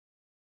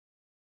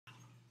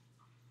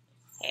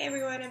Hey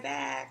everyone, I'm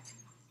back.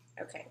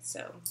 Okay,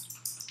 so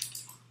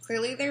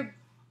clearly there have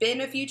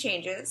been a few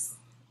changes.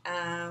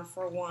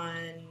 For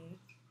one,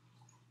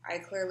 I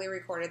clearly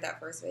recorded that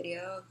first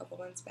video a couple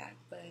months back,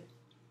 but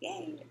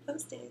yay, it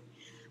posted.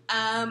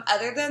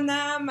 Other than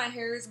that, my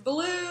hair is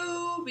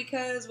blue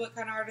because what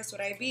kind of artist would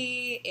I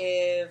be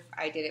if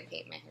I didn't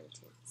paint my hair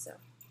too? So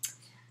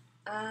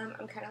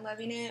I'm kind of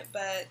loving it,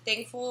 but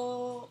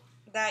thankful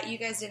that you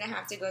guys didn't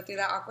have to go through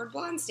that awkward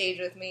blonde stage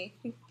with me.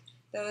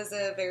 That was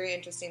a very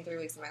interesting 3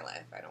 weeks of my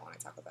life. I don't want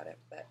to talk about it,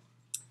 but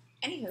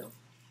anywho.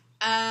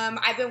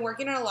 I've been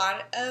working on a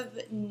lot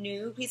of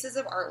new pieces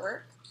of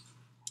artwork.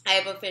 I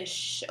have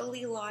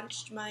officially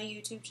launched my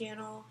YouTube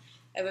channel.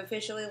 I've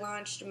officially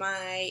launched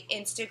my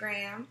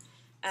Instagram.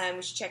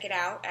 You should check it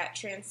out at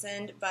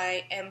Transcend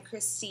by M.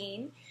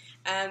 Christine.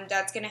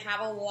 That's going to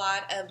have a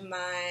lot of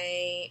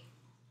my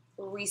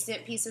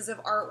recent pieces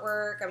of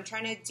artwork. I'm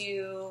trying to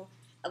do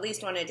at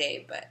least one a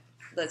day, but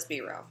let's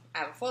be real. I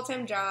have a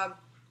full-time job.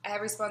 I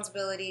have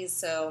responsibilities,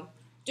 so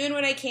doing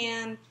what I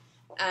can.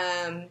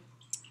 I'm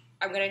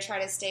going to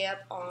try to stay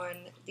up on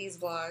these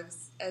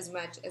vlogs as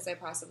much as I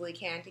possibly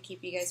can to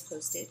keep you guys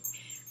posted.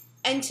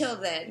 Until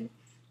then,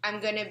 I'm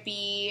going to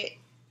be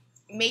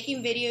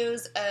making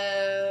videos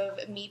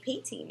of me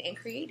painting and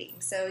creating.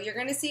 So you're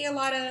going to see a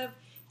lot of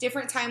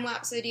different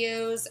time-lapse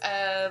videos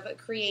of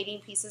creating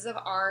pieces of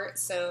art,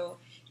 so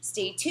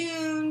stay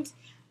tuned.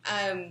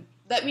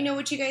 Let me know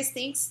what you guys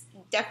think.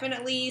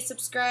 Definitely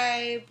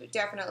subscribe,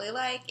 definitely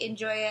like,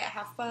 enjoy it,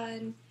 have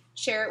fun,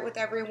 share it with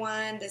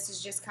everyone. This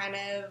is just kind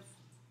of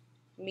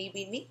me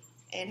being me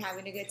and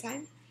having a good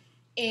time.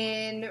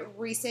 In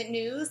recent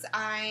news,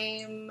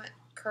 I'm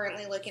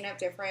currently looking up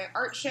different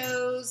art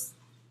shows,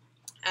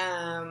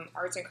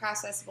 arts and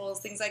crafts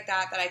festivals, things like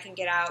that I can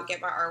get out, get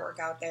my artwork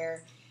out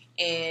there,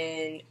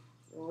 and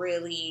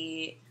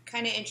really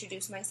kind of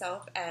introduce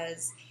myself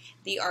as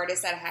the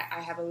artist that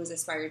I have always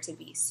aspired to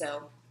be.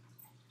 So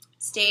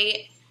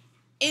stay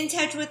in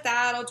touch with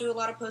that. I'll do a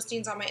lot of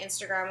postings on my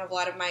Instagram of a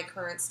lot of my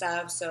current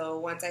stuff. So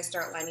once I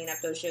start lining up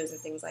those shows and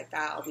things like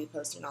that, I'll be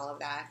posting all of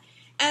that.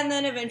 And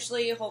then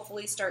eventually,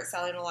 hopefully, start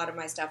selling a lot of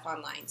my stuff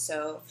online.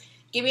 So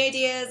give me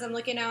ideas. I'm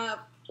looking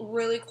up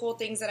really cool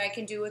things that I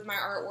can do with my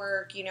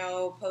artwork. You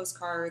know,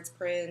 postcards,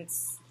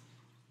 prints.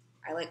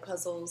 I like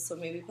puzzles, so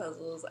maybe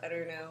puzzles. I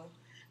don't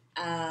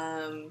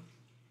know.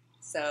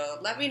 So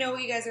let me know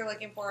what you guys are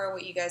looking for,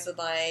 what you guys would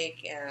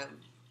like.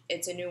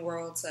 It's a new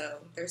world, so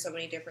there's so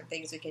many different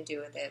things we can do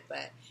with it.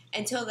 But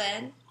until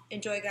then,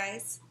 enjoy,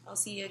 guys. I'll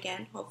see you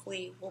again.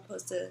 Hopefully, we'll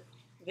post a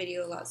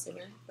video a lot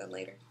sooner than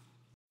later.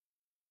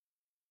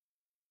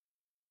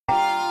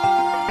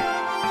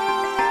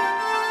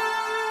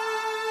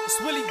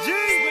 It's Willie G.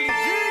 Willie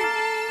G.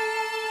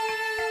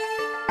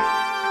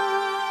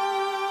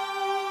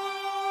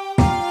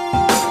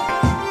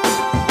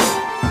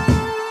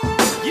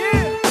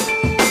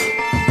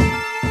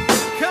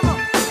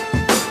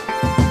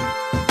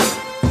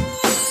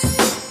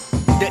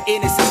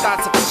 Innocent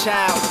thoughts of a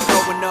child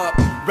growing up,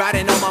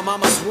 riding on my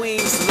mama's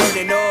wings,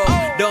 learning of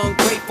the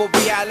ungrateful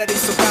reality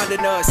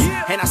surrounding us.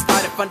 And I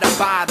started from the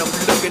bottom,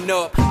 looking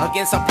up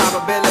against a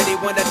probability.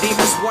 When the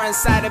demons were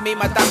inside of me,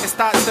 my darkest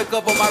thoughts took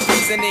over my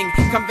reasoning,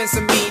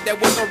 convincing me there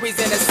was no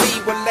reason to see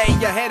what lay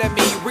ahead of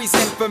me,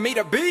 reason for me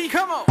to be.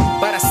 Come on.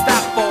 But I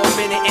stopped for a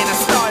minute and I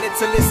started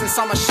to listen,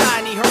 saw my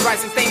shiny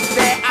horizon, things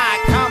that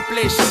I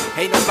accomplished.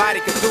 Ain't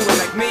nobody could do it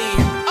like me.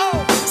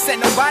 Oh,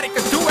 said nobody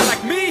could do it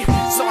like me.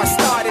 So I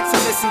started to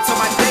listen to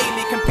my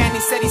daily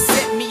companion. Said he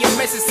sent me a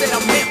message, said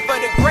I'm meant for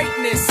the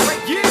greatness.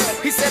 Yeah,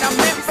 he said I'm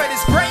meant for this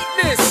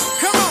greatness.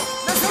 Come on,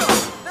 let's go,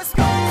 let's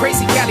go.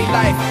 Crazy Cali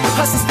life,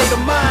 hustle state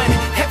of mind.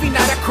 Every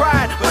night I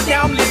cried, but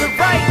now I'm living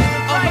right.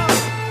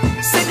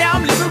 Said now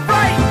I'm living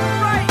right.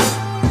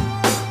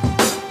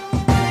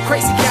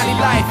 Crazy Cali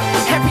life,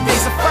 every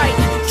day's a fight.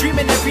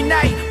 Dreaming every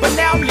night, but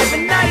now I'm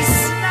living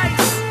nice.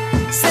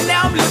 Said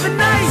now I'm living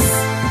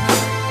nice.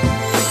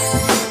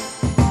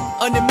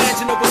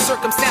 Unimaginable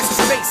circumstances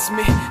face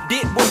me.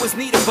 Did what was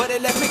needed, but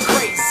it left me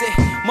crazy.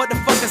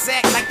 Motherfuckers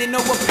act like they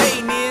know what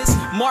pain is.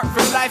 Marked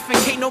for life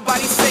and can't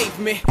nobody save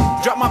me.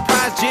 Drop my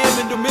prize gem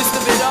in the midst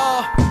of it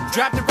all.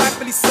 Dropped it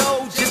rightfully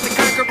so, just to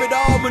conquer it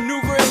all.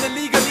 Maneuvering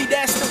illegally,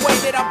 that's the way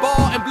that I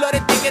ball. And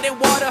blooded thicker than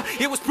water,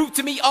 it was proof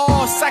to me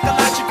all.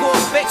 Psychological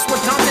effects were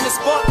daunting as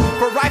fuck.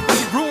 For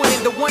rightfully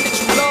ruining the one that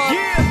you love.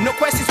 No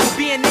questions will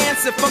be an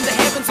answer from the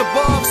heavens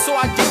above. So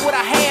I did what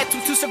I had to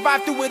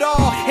survive through it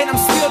all. And I'm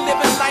still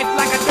living life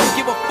like I don't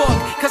give a fuck.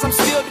 Cause I'm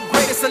still the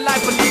greatest alive,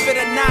 believe it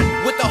or not.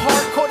 With the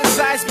hardcore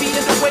desires being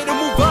the way to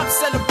move up.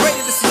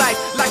 Celebrating this life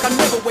like I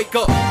never wake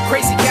up.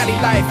 Crazy Cali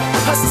life,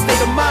 hustle state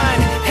of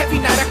mind. Every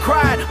night I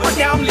cried, but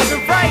now I'm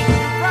living right.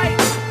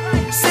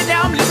 Said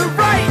now I'm living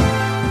right.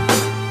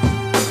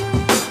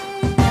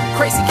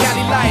 Crazy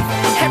Cali life,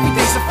 every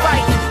day's a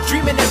fight.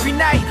 Dreaming every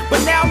night,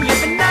 but now I'm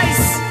living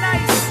nice.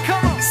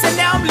 Said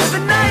now I'm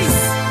living nice.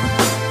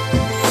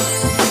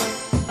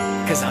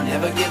 Cause I'll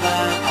never give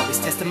up, always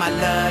testing my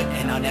luck.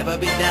 And I'll never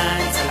be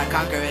done till I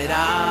conquer it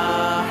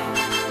all.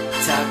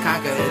 Till I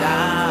conquer it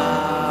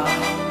all.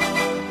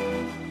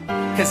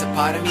 Cause a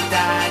part of me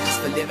died just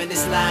for living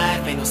this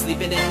life. Ain't no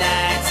sleeping at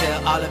night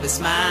till all of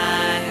it's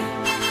mine.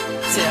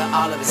 Till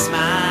all of it's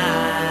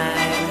mine.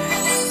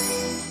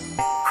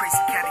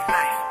 Crazy Cali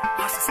life,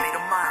 hustle state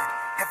of mind.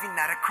 Every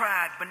night I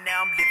cried, but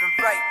now I'm living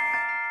right.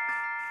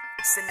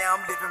 So now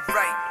I'm living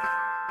right.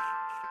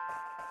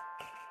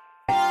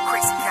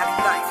 Crazy Cali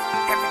life,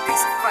 every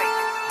day's a fight.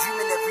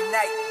 Dreaming every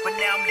night, but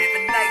now I'm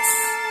living nice.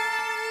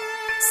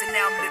 So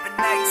now I'm living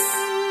nice.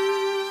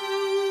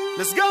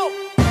 Let's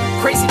go!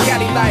 Crazy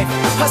Cali life,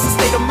 hustle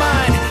state of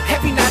mind.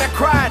 Every night I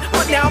cried,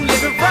 but now I'm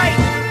living right.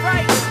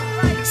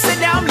 So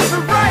now I'm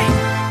living right.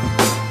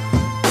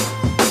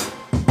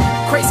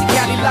 Crazy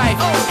Cali life,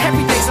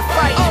 every day's a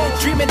fight.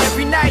 Dreaming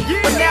every night,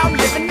 but now I'm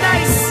living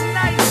nice.